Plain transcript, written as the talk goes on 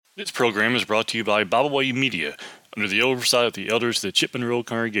This program is brought to you by Bible Way Media, under the oversight of the elders of the Chipman Road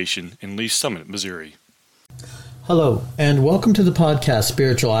Congregation in Lee Summit, Missouri. Hello, and welcome to the podcast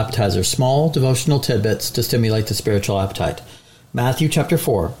Spiritual Appetizers, small devotional tidbits to stimulate the spiritual appetite. Matthew chapter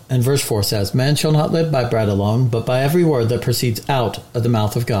 4 and verse 4 says, "Man shall not live by bread alone, but by every word that proceeds out of the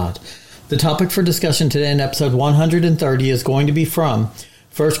mouth of God." The topic for discussion today in episode 130 is going to be from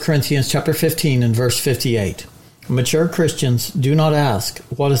 1 Corinthians chapter 15 and verse 58. Mature Christians do not ask,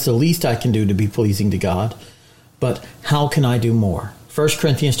 "What is the least I can do to be pleasing to God?" but "How can I do more?" 1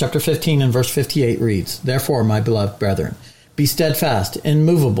 Corinthians chapter 15 and verse 58 reads, "Therefore, my beloved brethren, be steadfast,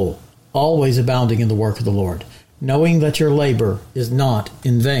 immovable, always abounding in the work of the Lord, knowing that your labor is not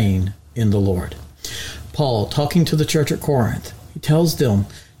in vain in the Lord." Paul, talking to the church at Corinth, he tells them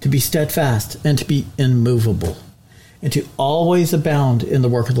to be steadfast and to be immovable, and to always abound in the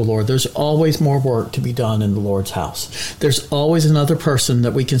work of the Lord. There's always more work to be done in the Lord's house. There's always another person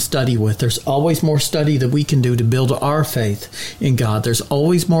that we can study with. There's always more study that we can do to build our faith in God. There's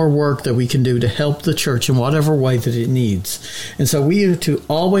always more work that we can do to help the church in whatever way that it needs. And so we are to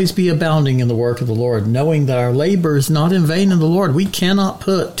always be abounding in the work of the Lord, knowing that our labor is not in vain in the Lord. We cannot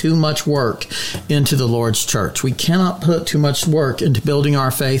put too much work into the Lord's church. We cannot put too much work into building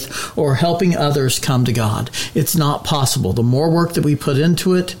our faith or helping others come to God. It's not possible. The more work that we put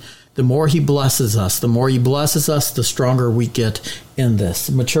into it, the more He blesses us. The more He blesses us, the stronger we get in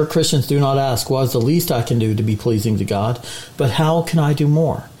this. Mature Christians do not ask, "What is the least I can do to be pleasing to God?" but "How can I do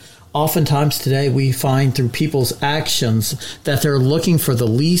more?" Oftentimes today we find through people's actions that they're looking for the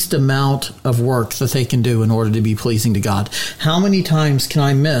least amount of work that they can do in order to be pleasing to God. How many times can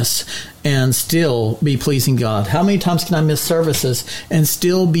I miss and still be pleasing God? How many times can I miss services and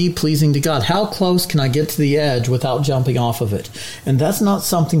still be pleasing to God? How close can I get to the edge without jumping off of it? And that's not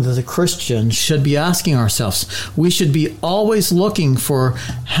something that a Christian should be asking ourselves. We should be always looking for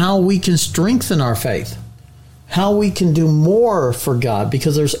how we can strengthen our faith, how we can do more for God,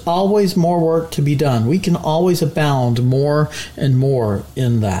 because there's always more work to be done. We can always abound more and more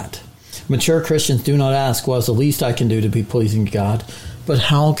in that. Mature Christians do not ask, "What is the least I can do to be pleasing to God?" but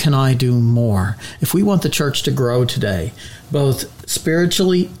 "How can I do more?" If we want the church to grow today, both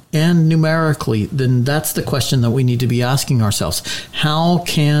spiritually and numerically, then that's the question that we need to be asking ourselves. How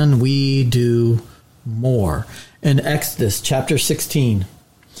can we do more? In Exodus chapter 16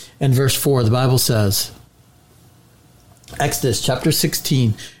 and verse 4, the Bible says, Exodus chapter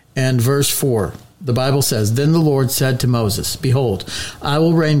 16 and verse 4, the Bible says, "Then the Lord said to Moses, Behold, I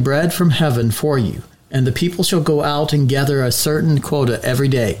will rain bread from heaven for you, and the people shall go out and gather a certain quota every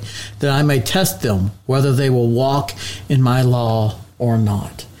day, that I may test them whether they will walk in my law or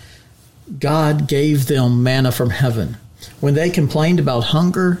not." God gave them manna from heaven. When they complained about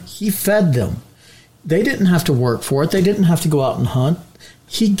hunger, He fed them. They didn't have to work for it. They didn't have to go out and hunt.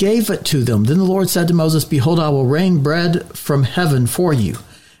 He gave it to them. Then the Lord said to Moses, "Behold, I will rain bread from heaven for you,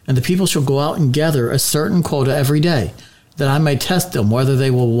 and the people shall go out and gather a certain quota every day, that I may test them whether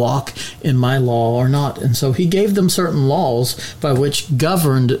they will walk in my law or not." And so He gave them certain laws by which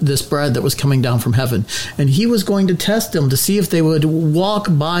governed this bread that was coming down from heaven. And He was going to test them to see if they would walk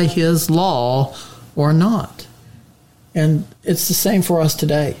by His law or not. And it's the same for us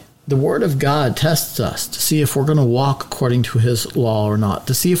today. The Word of God tests us to see if we're going to walk according to His law or not,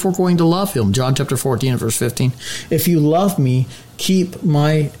 to see if we're going to love Him. John chapter 14 verse 15, "If you love me, keep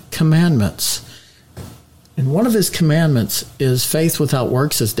my commandments." And one of His commandments is faith without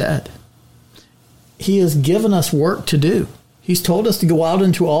works is dead. He has given us work to do. He's told us to go out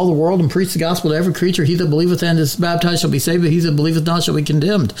into all the world and preach the gospel to every creature. He that believeth and is baptized shall be saved, but he that believeth not shall be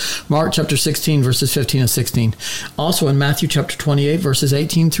condemned. Mark chapter 16, verses 15 and 16. Also in Matthew chapter 28, verses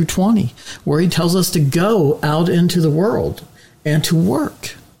 18 through 20, where He tells us to go out into the world and to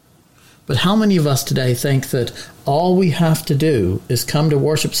work. But how many of us today think that all we have to do is come to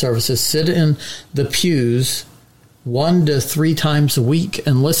worship services, sit in the pews 1 to 3 times a week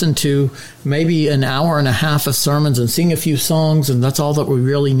and listen to maybe an hour and a half of sermons and sing a few songs, and that's all that we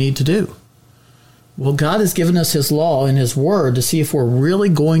really need to do? Well, God has given us His law and His word to see if we're really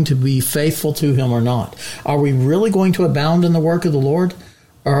going to be faithful to Him or not. Are we really going to abound in the work of the Lord?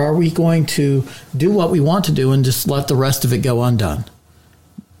 Or are we going to do what we want to do and just let the rest of it go undone?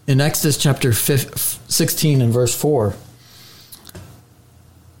 In Exodus chapter 16 and verse 4,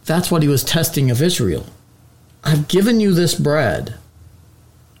 that's what He was testing of Israel. I've given you this bread.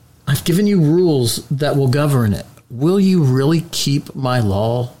 I've given you rules that will govern it. Will you really keep my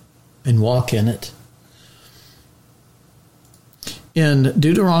law and walk in it? In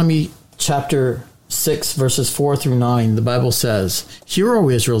Deuteronomy chapter 6, verses 4 through 9, the Bible says, "Hear, O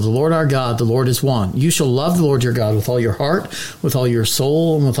Israel, the Lord our God, the Lord is one. You shall love the Lord your God with all your heart, with all your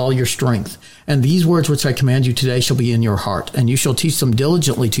soul, and with all your strength. And these words which I command you today shall be in your heart, and you shall teach them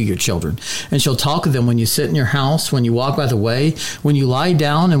diligently to your children, and shall talk of them when you sit in your house, when you walk by the way, when you lie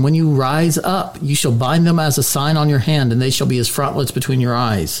down, and when you rise up. You shall bind them as a sign on your hand, and they shall be as frontlets between your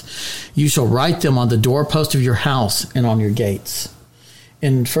eyes. You shall write them on the doorpost of your house and on your gates."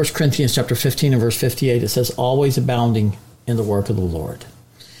 In 1 Corinthians chapter 15 and verse 58, it says, "Always abounding in the work of the Lord."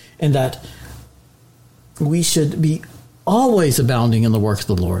 And that we should be always abounding in the work of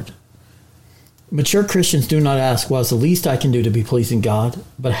the Lord. Mature Christians do not ask, "What is the least I can do to be pleasing God?"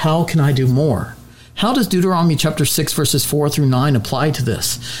 but "How can I do more?" How does Deuteronomy chapter 6 verses 4 through 9 apply to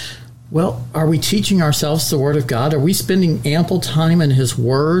this? Well, are we teaching ourselves the Word of God? Are we spending ample time in His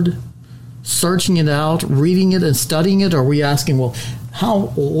Word, searching it out, reading it and studying it? Or are we asking, well,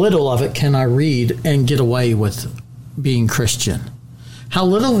 how little of it can I read and get away with being Christian? How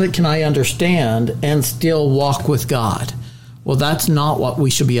little of it can I understand and still walk with God? Well, that's not what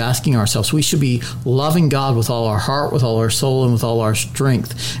we should be asking ourselves. We should be loving God with all our heart, with all our soul, and with all our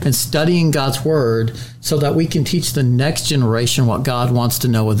strength, and studying God's Word so that we can teach the next generation what God wants to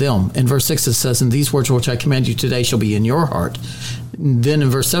know of them. In verse 6 it says, "And these words which I command you today shall be in your heart." Then in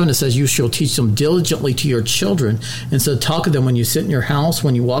verse 7 it says, "You shall teach them diligently to your children, and so talk of them when you sit in your house,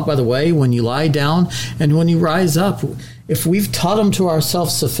 when you walk by the way, when you lie down, and when you rise up." If we've taught them to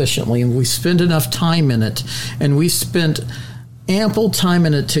ourselves sufficiently, and we spend enough time in it, and we spent ample time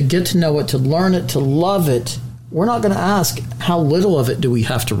in it to get to know it, to learn it, to love it, we're not going to ask, how little of it do we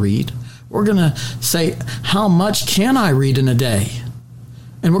have to read? We're going to say, how much can I read in a day?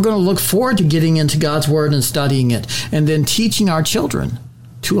 And we're going to look forward to getting into God's Word and studying it, and then teaching our children.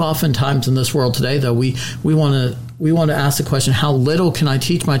 Too often times in this world today, though, we want to ask the question, how little can I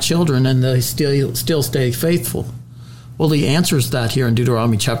teach my children and they still stay faithful? Well, the answer is that here in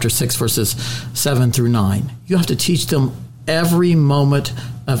Deuteronomy chapter 6, verses 7 through 9. You have to teach them every moment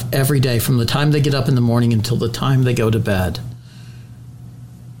of every day, from the time they get up in the morning until the time they go to bed.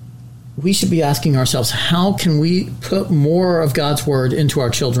 We should be asking ourselves, how can we put more of God's Word into our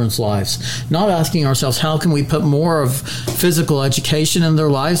children's lives? Not asking ourselves, how can we put more of physical education in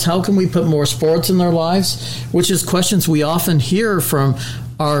their lives? How can we put more sports in their lives? Which is questions we often hear from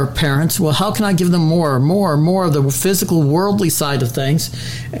our parents. Well, how can I give them more of the physical, worldly side of things?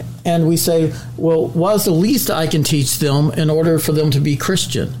 And we say, well, what's the least I can teach them in order for them to be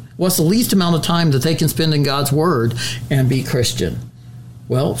Christian? What's the least amount of time that they can spend in God's Word and be Christian?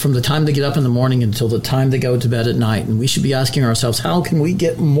 Well, from the time they get up in the morning until the time they go to bed at night. And we should be asking ourselves, how can we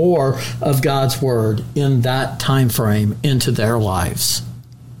get more of God's Word in that time frame into their lives?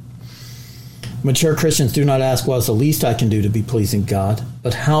 Mature Christians do not ask, what's the least I can do to be pleasing God,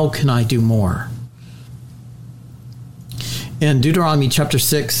 but how can I do more? In Deuteronomy chapter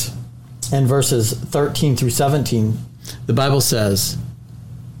 6 and verses 13 through 17, the Bible says,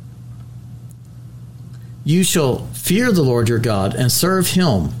 "You shall fear the Lord your God and serve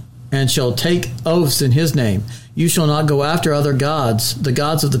Him, and shall take oaths in His name. You shall not go after other gods, the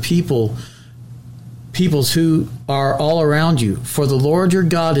gods of the peoples who are all around you. For the Lord your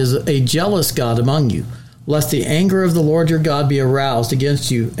God is a jealous God among you, lest the anger of the Lord your God be aroused against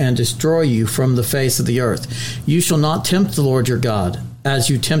you and destroy you from the face of the earth. You shall not tempt the Lord your God, as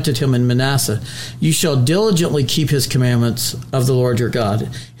you tempted him in Manasseh. You shall diligently keep his commandments of the Lord your God,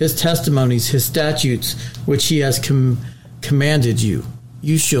 his testimonies, his statutes, which he has commanded you.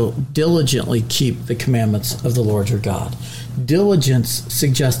 You shall diligently keep the commandments of the Lord your God." Diligence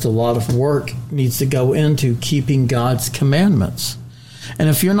suggests a lot of work needs to go into keeping God's commandments. And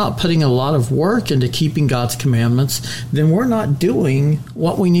if you're not putting a lot of work into keeping God's commandments, then we're not doing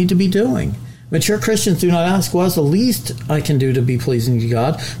what we need to be doing. Mature Christians do not ask, what's the least I can do to be pleasing to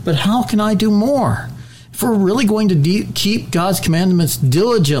God, but how can I do more? If we're really going to keep God's commandments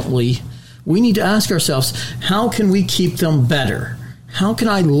diligently, we need to ask ourselves, how can we keep them better? How can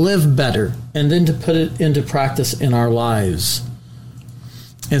I live better? And then to put it into practice in our lives.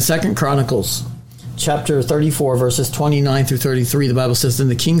 In 2 Chronicles chapter 34, verses 29 through 33, the Bible says, "Then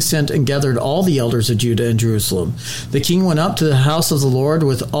the king sent and gathered all the elders of Judah and Jerusalem. The king went up to the house of the Lord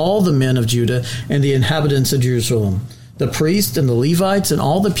with all the men of Judah and the inhabitants of Jerusalem, the priests and the Levites and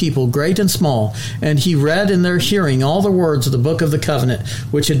all the people, great and small, and he read in their hearing all the words of the book of the covenant,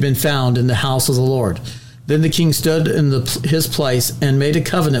 which had been found in the house of the Lord. Then the king stood in his place and made a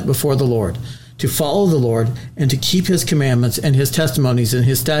covenant before the Lord, to follow the Lord and to keep his commandments and his testimonies and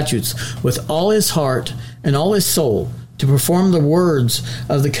his statutes with all his heart and all his soul, to perform the words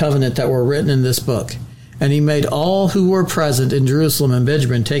of the covenant that were written in this book. And he made all who were present in Jerusalem and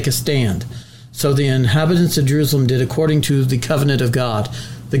Benjamin take a stand. So the inhabitants of Jerusalem did according to the covenant of God,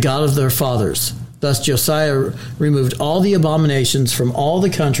 the God of their fathers. Thus Josiah removed all the abominations from all the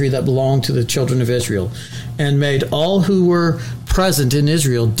country that belonged to the children of Israel, and made all who were present in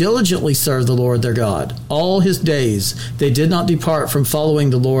Israel diligently serve the Lord their God. All his days they did not depart from following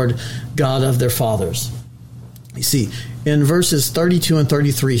the Lord God of their fathers. You see, in verses 32 and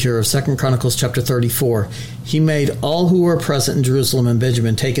 33 here of 2 Chronicles chapter 34, he made all who were present in Jerusalem and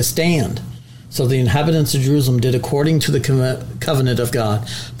Benjamin take a stand. So the inhabitants of Jerusalem did according to the covenant of God,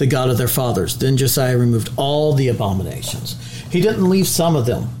 the God of their fathers. Then Josiah removed all the abominations. He didn't leave some of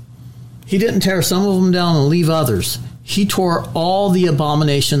them. He didn't tear some of them down and leave others. He tore all the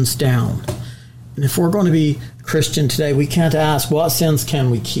abominations down. And if we're going to be Christian today, we can't ask, what sins can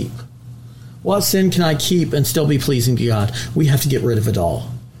we keep? What sin can I keep and still be pleasing to God? We have to get rid of it all.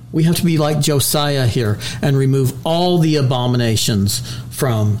 We have to be like Josiah here and remove all the abominations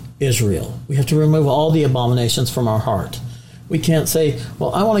from Israel. We have to remove all the abominations from our heart. We can't say,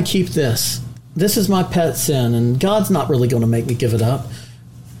 well, I want to keep this. This is my pet sin, and God's not really going to make me give it up.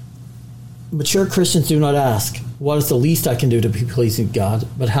 Mature Christians do not ask, what is the least I can do to be pleasing to God?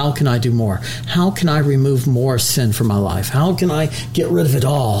 But how can I do more? How can I remove more sin from my life? How can I get rid of it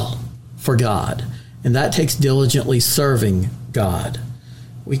all for God? And that takes diligently serving God.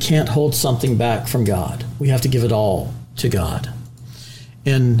 We can't hold something back from God. We have to give it all to God.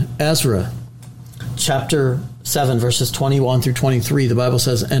 In Ezra chapter 7, verses 21 through 23, the Bible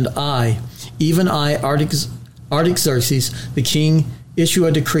says, And I, even I, Artaxerxes, the king, issue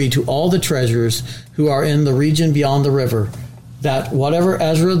a decree to all the treasurers who are in the region beyond the river, that whatever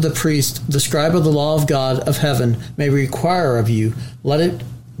Ezra the priest, the scribe of the law of God of heaven, may require of you, let it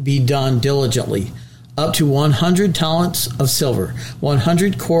be done diligently, up to 100 talents of silver,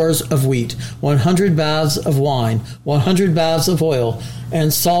 100 cores of wheat, 100 baths of wine, 100 baths of oil,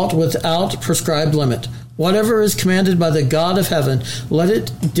 and salt without prescribed limit. Whatever is commanded by the God of heaven, let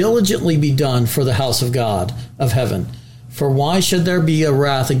it diligently be done for the house of God of heaven. For why should there be a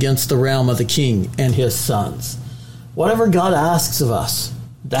wrath against the realm of the king and his sons? Whatever God asks of us,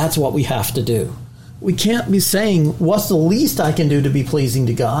 that's what we have to do. We can't be saying, what's the least I can do to be pleasing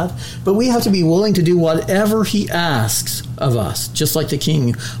to God? But we have to be willing to do whatever he asks of us, just like the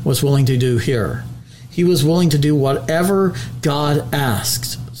king was willing to do here. He was willing to do whatever God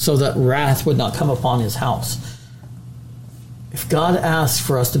asked so that wrath would not come upon his house. If God asks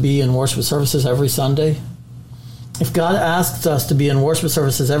for us to be in worship services every Sunday, if God asks us to be in worship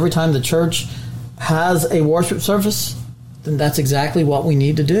services every time the church has a worship service, then that's exactly what we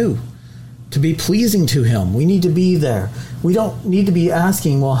need to do. To be pleasing to him, we need to be there. We don't need to be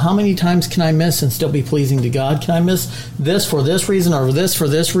asking, well, how many times can I miss and still be pleasing to God? Can I miss this for this reason or this for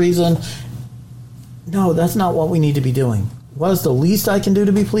this reason? No, that's not what we need to be doing. What is the least I can do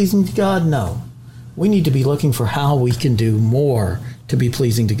to be pleasing to God? No. We need to be looking for how we can do more to be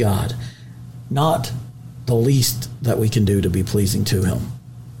pleasing to God, not the least that we can do to be pleasing to him.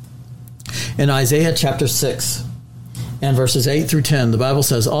 In Isaiah chapter 6, and verses 8 through 10, the Bible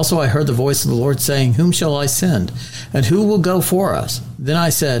says, Also I heard the voice of the Lord saying, Whom shall I send? And who will go for us? Then I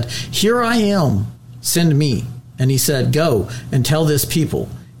said, Here I am, send me. And he said, Go and tell this people,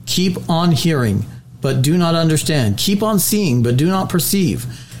 keep on hearing, but do not understand. Keep on seeing, but do not perceive.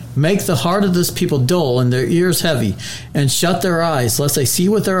 Make the heart of this people dull and their ears heavy, and shut their eyes, lest they see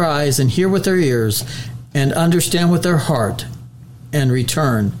with their eyes and hear with their ears, and understand with their heart, and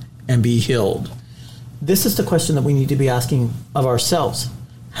return and be healed. This is the question that we need to be asking of ourselves.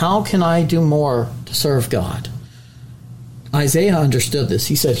 How can I do more to serve God? Isaiah understood this.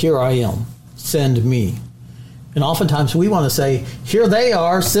 He said, Here I am, send me. And oftentimes we want to say, Here they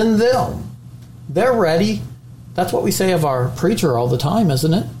are, send them. They're ready. That's what we say of our preacher all the time,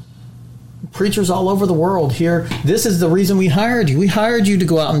 isn't it? Preachers all over the world here, this is the reason we hired you. We hired you to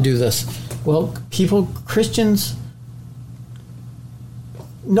go out and do this. Well, Christians,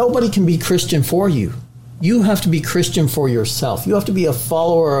 nobody can be Christian for you. You have to be Christian for yourself. You have to be a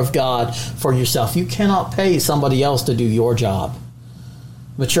follower of God for yourself. You cannot pay somebody else to do your job.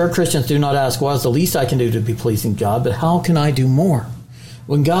 Mature Christians do not ask, what is the least I can do to be pleasing God, but how can I do more?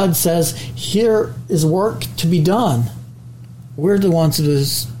 When God says, here is work to be done, we're the ones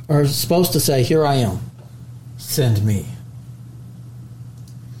that are supposed to say, here I am, send me.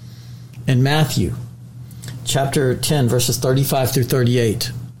 In Matthew chapter 10, verses 35 through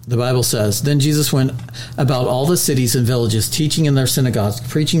 38, the Bible says, Then Jesus went about all the cities and villages, teaching in their synagogues,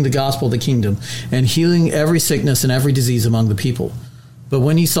 preaching the gospel of the kingdom, and healing every sickness and every disease among the people. But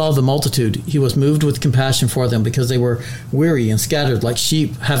when he saw the multitude, he was moved with compassion for them, because they were weary and scattered like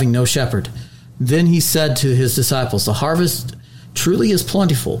sheep having no shepherd. Then he said to his disciples, The harvest truly is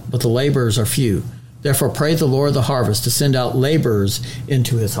plentiful, but the laborers are few. Therefore pray the Lord of the harvest to send out laborers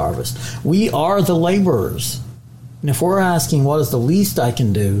into his harvest. We are the laborers. And if we're asking what is the least I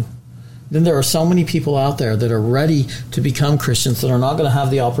can do, then there are so many people out there that are ready to become Christians that are not going to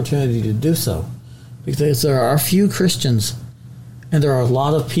have the opportunity to do so. Because there are few Christians and there are a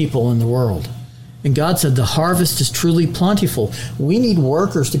lot of people in the world. And God said the harvest is truly plentiful. We need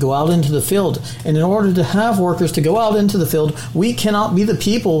workers to go out into the field. And in order to have workers to go out into the field, we cannot be the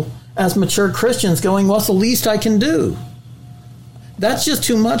people as mature Christians going, what's the least I can do? That's just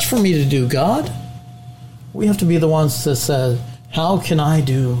too much for me to do, God. We have to be the ones that say, how can I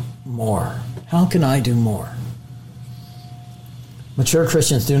do more? How can I do more? Mature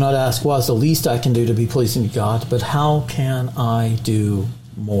Christians do not ask, what's the least I can do to be pleasing to God, but how can I do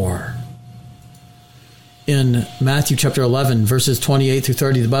more? In Matthew chapter 11, verses 28 through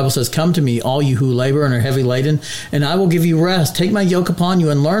 30, the Bible says, come to me, all you who labor and are heavy laden, and I will give you rest. Take my yoke upon you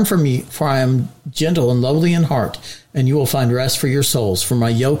and learn from me, for I am gentle and lowly in heart, and you will find rest for your souls. For my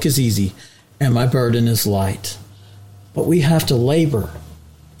yoke is easy and my burden is light. But we have to labor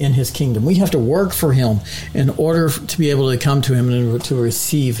in his kingdom. We have to work for him in order to be able to come to him and to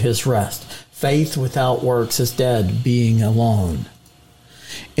receive his rest. Faith without works is dead, being alone.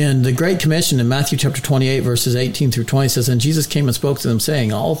 In the Great Commission in Matthew chapter 28, verses 18 through 20 says, and Jesus came and spoke to them,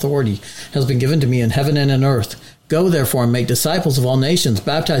 saying, all authority has been given to me in heaven and in earth. Go therefore and make disciples of all nations,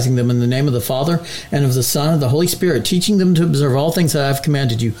 baptizing them in the name of the Father and of the Son and of the Holy Spirit, teaching them to observe all things that I have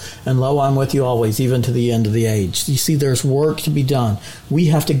commanded you. And lo, I'm with you always, even to the end of the age. You see, there's work to be done. We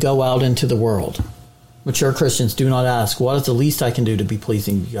have to go out into the world. Mature Christians do not ask, what is the least I can do to be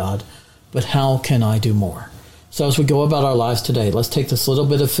pleasing to God, but how can I do more? So as we go about our lives today, let's take this little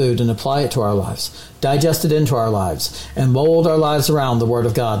bit of food and apply it to our lives, digest it into our lives, and mold our lives around the Word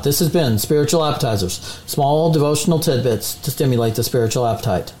of God. This has been Spiritual Appetizers, small devotional tidbits to stimulate the spiritual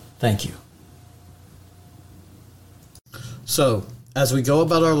appetite. Thank you. So, as we go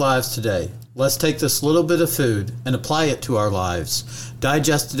about our lives today, let's take this little bit of food and apply it to our lives,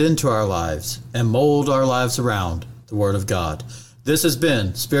 digest it into our lives, and mold our lives around the Word of God. This has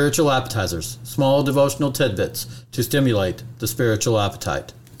been Spiritual Appetizers, small devotional tidbits to stimulate the spiritual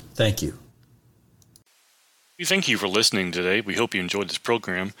appetite. Thank you. We thank you for listening today. We hope you enjoyed this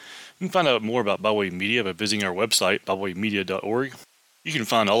program. You can find out more about Byway Media by visiting our website, bywaymedia.org. You can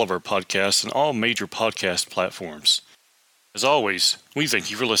find all of our podcasts on all major podcast platforms. As always, we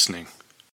thank you for listening.